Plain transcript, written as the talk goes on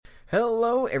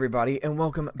Hello, everybody, and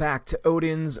welcome back to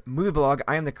Odin's Movie Blog.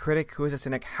 I am the critic who is a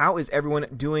cynic. How is everyone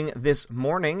doing this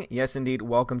morning? Yes, indeed,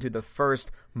 welcome to the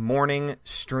first morning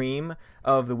stream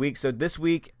of the week. So this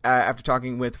week, after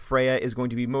talking with Freya, is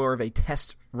going to be more of a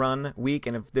test run week,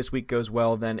 and if this week goes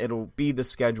well, then it'll be the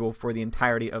schedule for the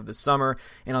entirety of the summer,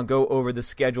 and I'll go over the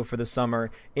schedule for the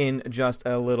summer in just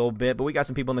a little bit. But we got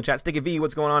some people in the chat. Sticky V,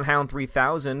 what's going on? Hound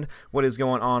 3000, what is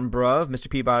going on, bruv? Mr.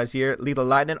 Peabody's here. Lila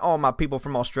Lightning, all my people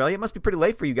from Australia. It must be pretty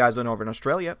late for you guys over in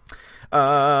Australia.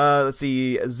 Let's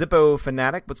see, Zippo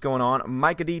Fanatic, what's going on?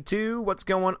 Micah D2, what's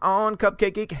going on?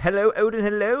 Cupcake Geek, hello Odin,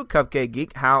 hello Cupcake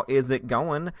Geek, how is it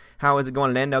going? How is it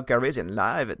going? Lando Calrissian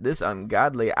live at this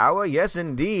ungodly hour. Yes,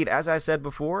 indeed. As I said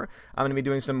before, I'm going to be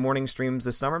doing some morning streams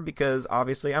this summer because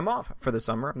obviously I'm off for the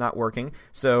summer. I'm not working,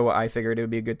 so I figured it would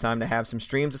be a good time to have some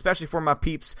streams, especially for my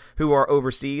peeps who are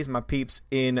overseas, my peeps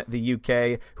in the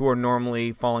UK who are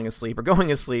normally falling asleep or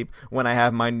going asleep when I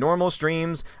have my normal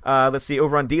streams. Let's see,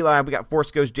 over on D-Live, we got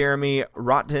Force Ghost Jeremy,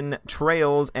 Rotten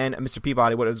Trails, and Mr.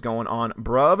 Peabody. What is going on,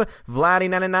 bruv?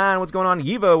 Vladdy99, what's going on?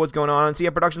 Yevo, what's going on?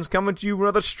 CF Productions coming to you with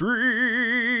another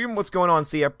stream. What's going on,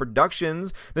 CF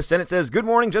Productions? The Senate says, good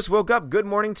morning, just woke up. Good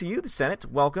morning to you, the Senate.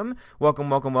 Welcome, welcome,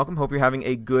 welcome, welcome. Hope you're having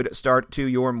a good start to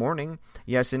your morning.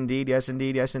 Yes, indeed, yes,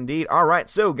 indeed, yes, indeed. All right,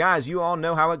 so guys, you all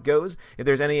know how it goes. If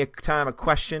there's any time a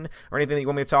question or anything that you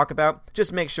want me to talk about,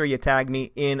 just make sure you tag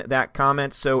me in that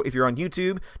comment. So if you're on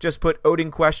YouTube, just put Odin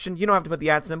question. You don't have to put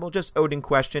the @ symbol, just Odin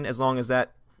question, as long as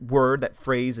that word, that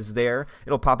phrase is there.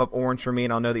 It'll pop up orange for me,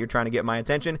 and I'll know that you're trying to get my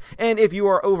attention. And if you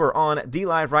are over on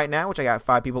D-Live right now, which I got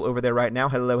 5 people over there right now,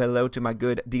 hello, hello to my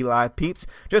good D-Live peeps,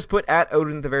 just put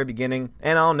 @Odin at the very beginning,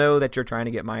 and I'll know that you're trying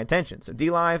to get my attention. So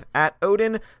D-Live,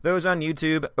 @Odin, those on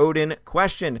YouTube, Odin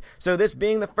question. So this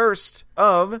being the first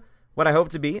of what I hope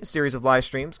to be a series of live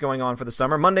streams going on for the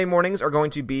summer. Monday mornings are going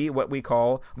to be what we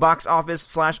call box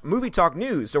office / movie talk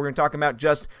news. So we're going to talk about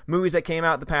just movies that came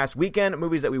out the past weekend,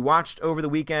 movies that we watched over the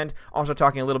weekend, also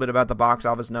talking a little bit about the box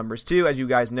office numbers too. As you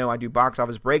guys know, I do box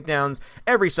office breakdowns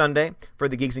every Sunday for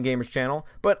the Geeks and Gamers channel,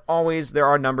 but always there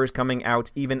are numbers coming out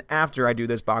even after I do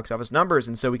those box office numbers,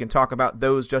 and so we can talk about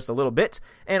those just a little bit,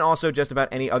 and also just about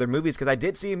any other movies, because I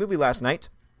did see a movie last night,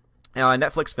 a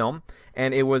Netflix film,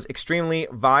 and it was extremely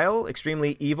vile,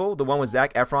 extremely evil. The one with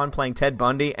Zac Efron playing Ted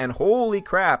Bundy, and holy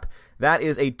crap, that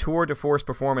is a tour de force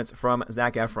performance from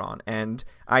Zac Efron. And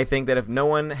I think that if no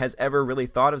one has ever really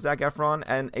thought of Zac Efron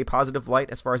in a positive light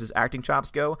as far as his acting chops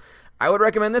go, I would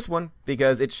recommend this one,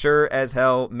 because it sure as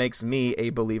hell makes me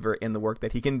a believer in the work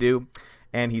that he can do.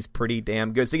 And he's pretty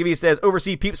damn good. Siggy says,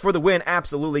 overseas peeps for the win.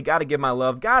 Absolutely. Got to give my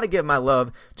love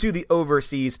to the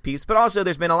overseas peeps. But also,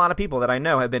 there's been a lot of people that I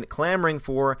know have been clamoring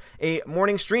for a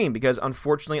morning stream, because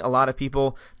unfortunately, a lot of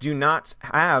people do not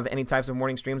have any types of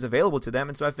morning streams available to them.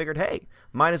 And so I figured, hey,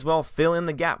 might as well fill in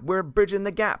the gap. We're bridging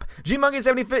the gap.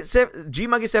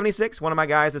 G-Monkey76, one of my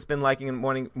guys that's been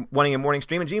wanting a morning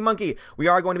stream. And G-Monkey, we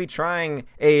are going to be trying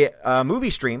a movie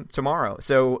stream tomorrow.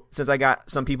 So since I got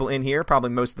some people in here,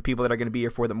 probably most of the people that are going to be here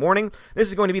for the morning, this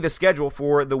is going to be the schedule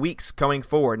for the weeks coming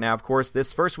forward. Now, of course,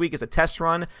 this first week is a test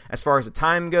run as far as the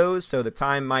time goes, so the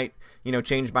time might,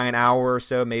 change by an hour or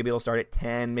so. Maybe it'll start at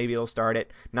 10, maybe it'll start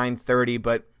at 9:30,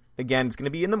 but again, it's going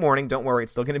to be in the morning. Don't worry,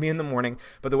 it's still going to be in the morning.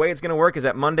 But the way it's going to work is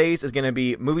that Mondays is going to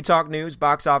be movie talk news,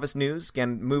 box office news,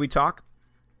 again, movie talk.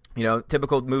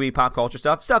 Typical movie pop culture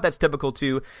stuff that's typical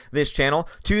to this channel.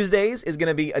 Tuesdays is going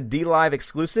to be a D-Live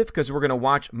exclusive, because we're going to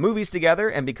watch movies together,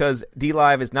 and because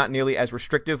D-Live is not nearly as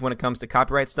restrictive when it comes to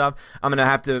copyright stuff, I'm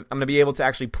going to be able to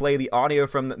actually play the audio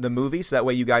from the movie, so that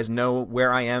way you guys know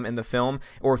where I am in the film,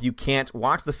 or if you can't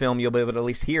watch the film, you'll be able to at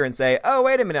least hear and say, oh,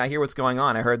 wait a minute, I hear what's going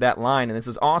on. I heard that line, and this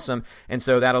is awesome. And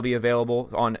so that'll be available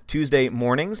on Tuesday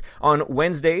mornings. On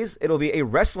Wednesdays, it'll be a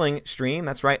wrestling stream.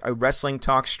 That's right, a wrestling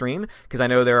talk stream, because I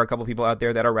know there are a couple people out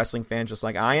there that are wrestling fans just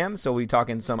like I am, so we'll be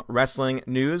talking some wrestling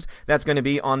news. That's going to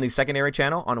be on the secondary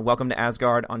channel, on Welcome to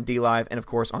Asgard, on D-Live, and of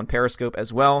course on Periscope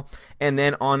as well. And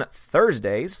then on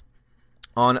Thursdays,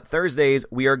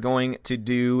 we are going to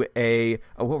do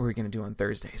what were we going to do on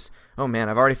Thursdays? Oh man,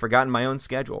 I've already forgotten my own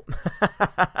schedule.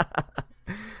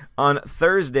 On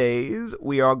Thursdays,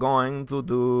 we are going to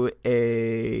do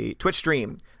a Twitch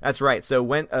stream. That's right. So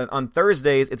on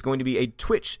Thursdays, it's going to be a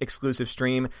Twitch exclusive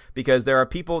stream, because there are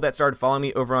people that started following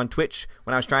me over on Twitch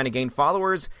when I was trying to gain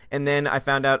followers, and then I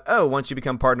found out, once you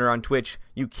become partner on Twitch,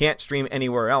 you can't stream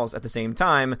anywhere else at the same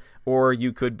time, or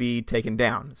you could be taken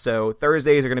down. So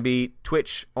Thursdays are going to be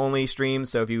Twitch-only streams,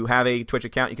 so if you have a Twitch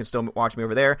account, you can still watch me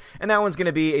over there. And that one's going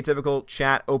to be a typical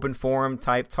chat, open forum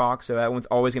type talk, so that one's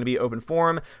always going to be open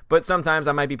forum, but sometimes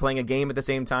I might be playing a game at the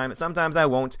same time. Sometimes I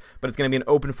won't, but it's going to be an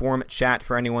open forum chat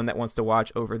for anyone anyone that wants to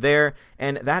watch over there.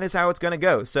 And that is how it's going to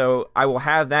go. So I will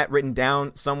have that written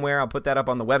down somewhere. I'll put that up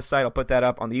on the website. I'll put that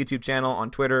up on the YouTube channel, on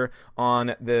Twitter,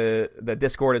 on the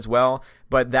Discord as well.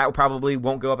 But that probably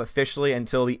won't go up officially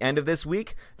until the end of this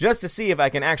week, just to see if I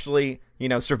can actually,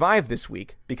 survive this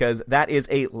week, because that is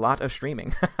a lot of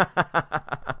streaming,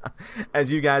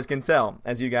 as you guys can tell.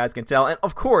 And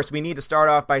of course, we need to start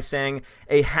off by saying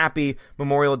a happy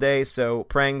Memorial Day. So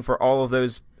praying for all of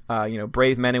those,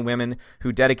 brave men and women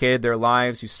who dedicated their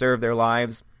lives, who served their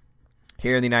lives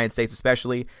here in the United States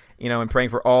especially, and praying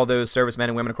for all those servicemen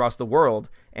and women across the world,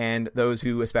 and those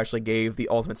who especially gave the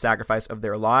ultimate sacrifice of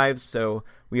their lives. So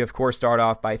we, of course, start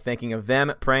off by thinking of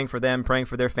them, praying for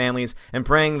their families, and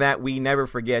praying that we never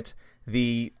forget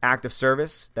the act of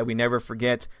service, that we never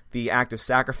forget the act of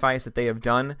sacrifice that they have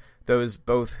done, those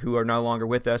both who are no longer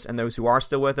with us and those who are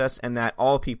still with us, and that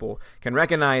all people can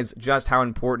recognize just how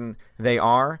important they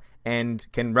are and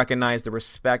can recognize the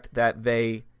respect that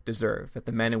they deserve, that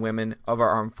the men and women of our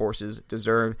armed forces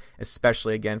deserve,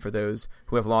 especially, again, for those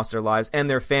who have lost their lives and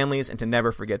their families, and to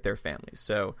never forget their families.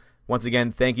 So once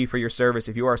again, thank you for your service.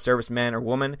 If you are a serviceman or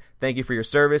woman, thank you for your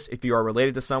service. If you are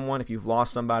related to someone, if you've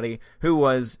lost somebody who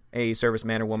was a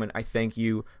serviceman or woman, I thank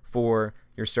you for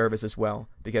your service as well.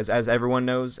 Because as everyone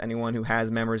knows, anyone who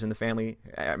has members in the family,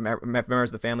 members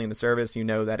of the family in the service, you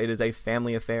know that it is a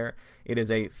family affair. It is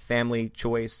a family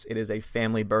choice. It is a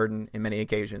family burden in many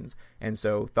occasions. And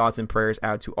so thoughts and prayers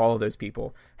out to all of those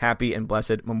people. Happy and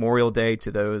blessed Memorial Day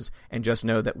to those. And just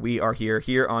know that we are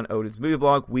here on Odin's Movie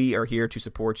Blog. We are here to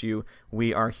support you.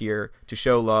 We are here to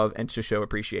show love and to show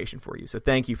appreciation for you. So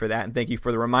thank you for that. And thank you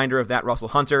for the reminder of that, Russell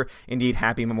Hunter. Indeed,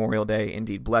 happy Memorial Day.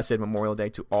 Indeed, blessed Memorial Day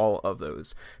to all of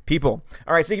those people.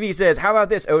 All right, Sticky V says, how about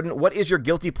this, Odin? What is your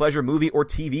guilty pleasure movie or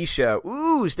TV show?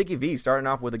 Ooh, Sticky V starting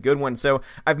off with a good one. So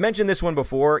I've mentioned this one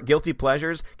before, guilty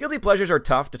pleasures. Guilty pleasures are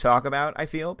tough to talk about, I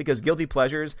feel, because guilty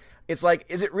pleasures, it's like,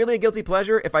 is it really a guilty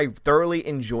pleasure if I thoroughly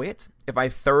enjoy it? If I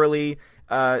thoroughly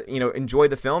enjoy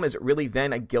the film, is it really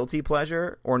then a guilty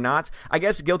pleasure or not? I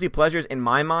guess guilty pleasures in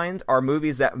my mind are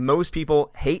movies that most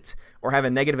people hate or have a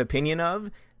negative opinion of,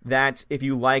 that if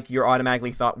you like, you're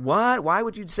automatically thought, what? Why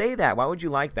would you say that? Why would you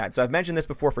like that? So I've mentioned this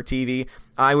before for TV.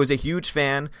 I was a huge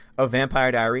fan of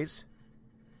Vampire Diaries.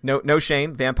 No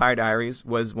shame, Vampire Diaries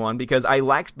was one, because I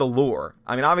liked the lore.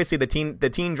 I mean, obviously the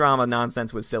teen drama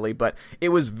nonsense was silly, but it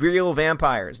was real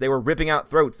vampires. They were ripping out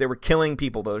throats. They were killing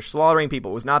people. They were slaughtering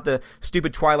people. It was not the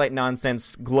stupid Twilight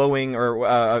nonsense, glowing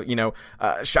or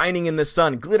shining in the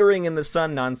sun, glittering in the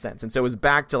sun nonsense. And so it was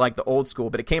back to like the old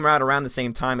school, but it came out around the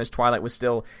same time as Twilight was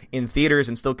still in theaters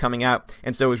and still coming out.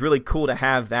 And so it was really cool to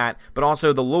have that, but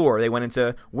also the lore. They went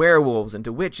into werewolves,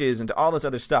 into witches, into all this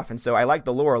other stuff. And so I liked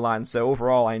the lore a lot. And so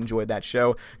overall, I enjoyed that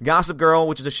show. Gossip Girl,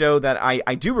 which is a show that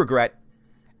I do regret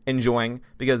enjoying,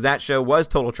 because that show was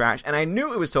total trash, and I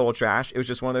knew it was total trash. It was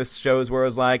just one of those shows where I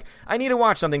was like, I need to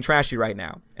watch something trashy right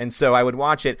now, and so I would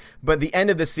watch it, but the end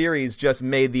of the series just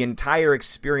made the entire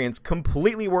experience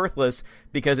completely worthless,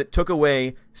 because it took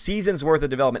away seasons worth of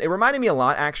development. It reminded me a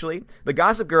lot, actually. The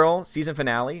Gossip Girl series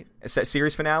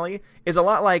finale is a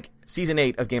lot like season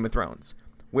 8 of Game of Thrones,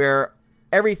 where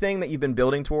everything that you've been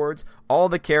building towards, all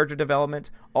the character development,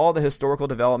 all the historical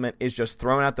development is just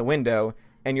thrown out the window,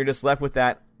 and you're just left with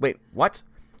that, wait, what?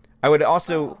 I would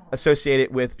also associate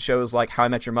it with shows like How I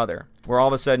Met Your Mother, where all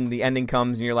of a sudden the ending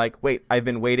comes and you're like, wait, I've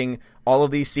been waiting all of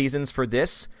these seasons for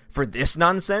this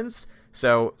nonsense?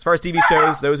 So as far as TV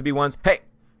shows, those would be ones. Hey,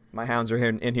 my hounds are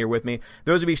in here with me.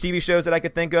 Those would be TV shows that I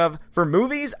could think of. For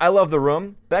movies, I love The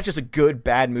Room. But that's just a good,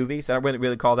 bad movie, so I don't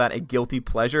really call that a guilty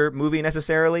pleasure movie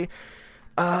necessarily.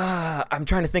 I'm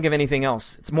trying to think of anything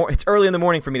else. It's early in the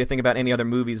morning for me to think about any other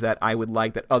movies that I would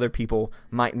like that other people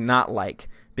might not like,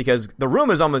 because The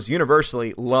Room is almost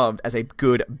universally loved as a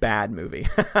good, bad movie.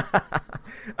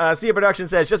 Sia Production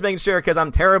says, just making sure because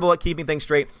I'm terrible at keeping things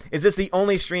straight. Is this the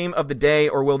only stream of the day,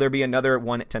 or will there be another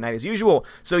one tonight as usual?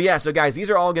 So guys,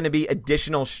 these are all going to be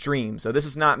additional streams. So this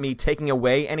is not me taking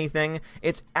away anything.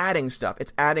 It's adding stuff.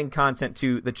 It's adding content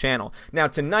to the channel. Now,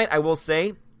 tonight, I will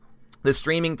say, the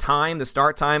streaming time, the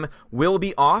start time will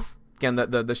be off. Again,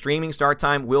 the streaming start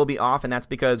time will be off, and that's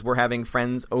because we're having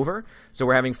friends over. So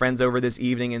we're having friends over this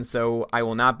evening, and so I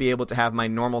will not be able to have my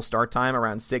normal start time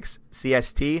around 6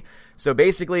 CST. So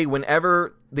basically,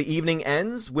 whenever the evening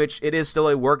ends, which it is still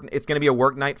it's going to be a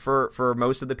work night for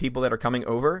most of the people that are coming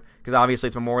over, because obviously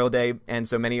it's Memorial Day, and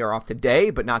so many are off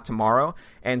today, but not tomorrow.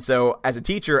 And so as a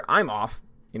teacher, I'm off.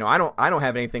 I don't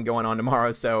have anything going on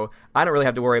tomorrow, so I don't really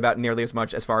have to worry about nearly as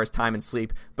much as far as time and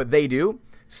sleep, but they do.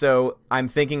 So I'm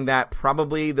thinking that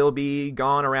probably they'll be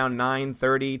gone around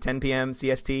 9:30, 10 p.m.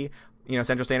 CST,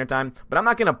 Central Standard Time, but I'm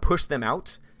not going to push them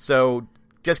out. So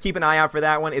just keep an eye out for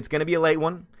that one. It's going to be a late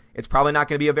one. It's probably not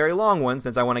going to be a very long one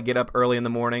since I want to get up early in the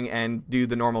morning and do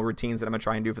the normal routines that I'm going to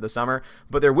try and do for the summer.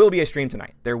 But there will be a stream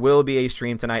tonight.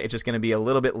 It's just going to be a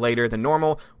little bit later than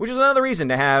normal, which is another reason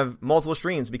to have multiple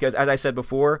streams because, as I said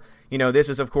before, this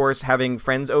is, of course, having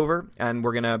friends over, and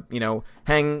we're going to,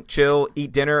 hang, chill,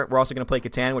 eat dinner. We're also going to play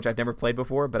Catan, which I've never played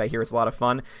before, but I hear it's a lot of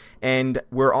fun. And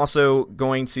we're also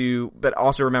going to, but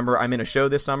also remember, I'm in a show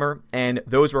this summer, and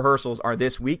those rehearsals are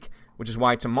this week, which is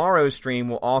why tomorrow's stream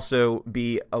will also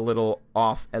be a little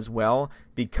off as well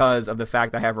because of the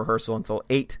fact that I have rehearsal until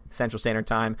 8 Central Standard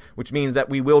Time, which means that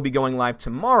we will be going live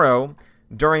tomorrow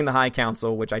during the High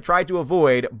Council, which I tried to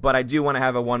avoid, but I do want to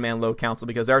have a one-man low council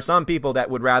because there are some people that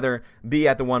would rather be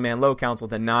at the one-man low council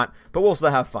than not, but we'll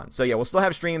still have fun. So yeah, we'll still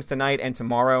have streams tonight and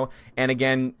tomorrow, and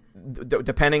again,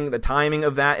 depending, the timing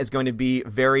of that is going to be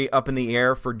very up in the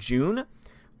air for June.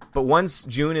 But once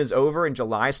June is over and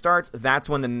July starts, that's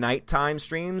when the nighttime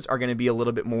streams are going to be a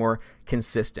little bit more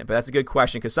consistent. But that's a good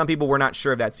question because some people were not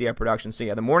sure of that CF production. So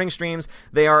yeah, the morning streams,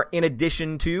 they are in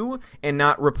addition to and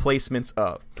not replacements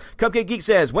of. Cupcake Geek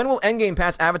says, when will Endgame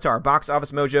pass Avatar? Box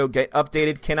Office Mojo get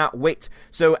updated? Cannot wait.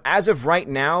 So as of right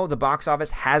now, the box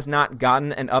office has not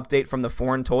gotten an update from the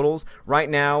foreign totals. Right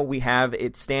now, we have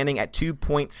it standing at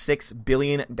 $2.6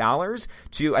 billion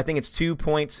to, I think it's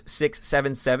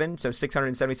 2.677, so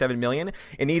 677 million.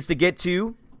 It needs to get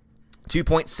to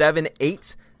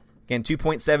 2.78. Again,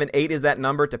 2.78 is that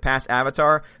number to pass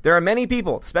Avatar. There are many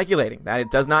people speculating that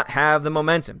it does not have the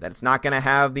momentum, that it's not going to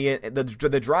have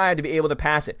the drive to be able to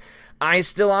pass it. I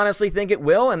still honestly think it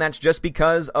will, and that's just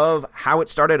because of how it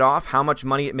started off, how much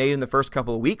money it made in the first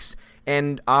couple of weeks.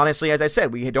 And honestly, as I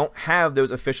said, we don't have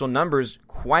those official numbers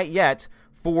quite yet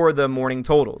for the morning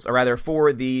totals, or rather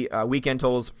for the weekend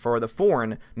totals for the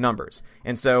foreign numbers.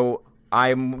 And so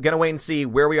I'm going to wait and see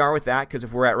where we are with that, because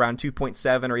if we're at around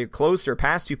 2.7 or even closer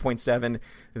past 2.7,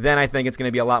 then I think it's going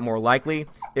to be a lot more likely.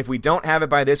 If we don't have it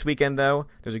by this weekend, though,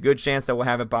 there's a good chance that we'll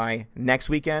have it by next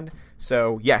weekend.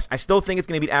 So, yes, I still think it's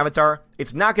going to beat Avatar.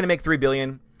 It's not going to make $3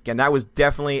 billion. Again, that was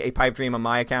definitely a pipe dream on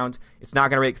my account. It's not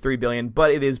going to make $3 billion,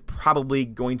 but it is probably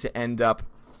going to end up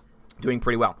doing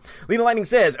pretty well. Lena Lightning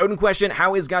says, Odin question,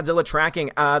 how is Godzilla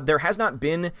tracking? There has not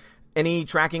been any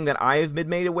tracking that I've been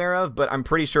made aware of, but I'm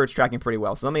pretty sure it's tracking pretty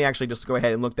well. So let me actually just go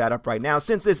ahead and look that up right now.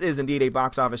 Since this is indeed a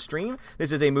box office stream,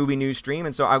 this is a movie news stream,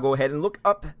 and so I'll go ahead and look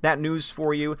up that news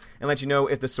for you and let you know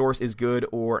if the source is good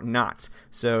or not.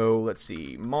 So let's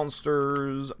see,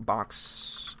 Monsters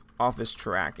box office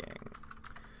tracking.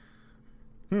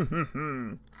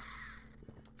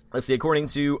 Let's see, according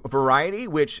to Variety,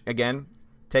 which, again,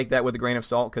 take that with a grain of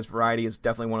salt because Variety is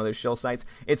definitely one of those shill sites.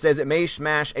 It says it may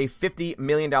smash a $50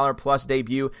 million plus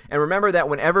debut. And remember that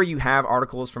whenever you have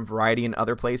articles from Variety and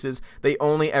other places, they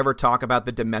only ever talk about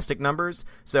the domestic numbers.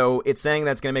 So it's saying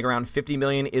that's going to make around $50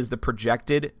 million is the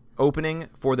projected opening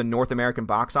for the North American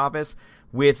box office.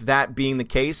 With that being the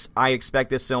case, I expect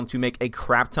this film to make a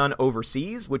crap ton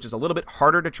overseas, which is a little bit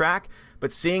harder to track.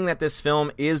 But seeing that this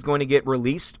film is going to get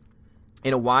released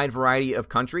in a wide variety of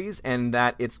countries and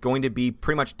that it's going to be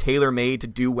pretty much tailor-made to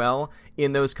do well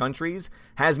in those countries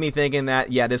has me thinking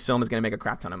that, yeah, this film is going to make a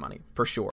crap ton of money, for sure.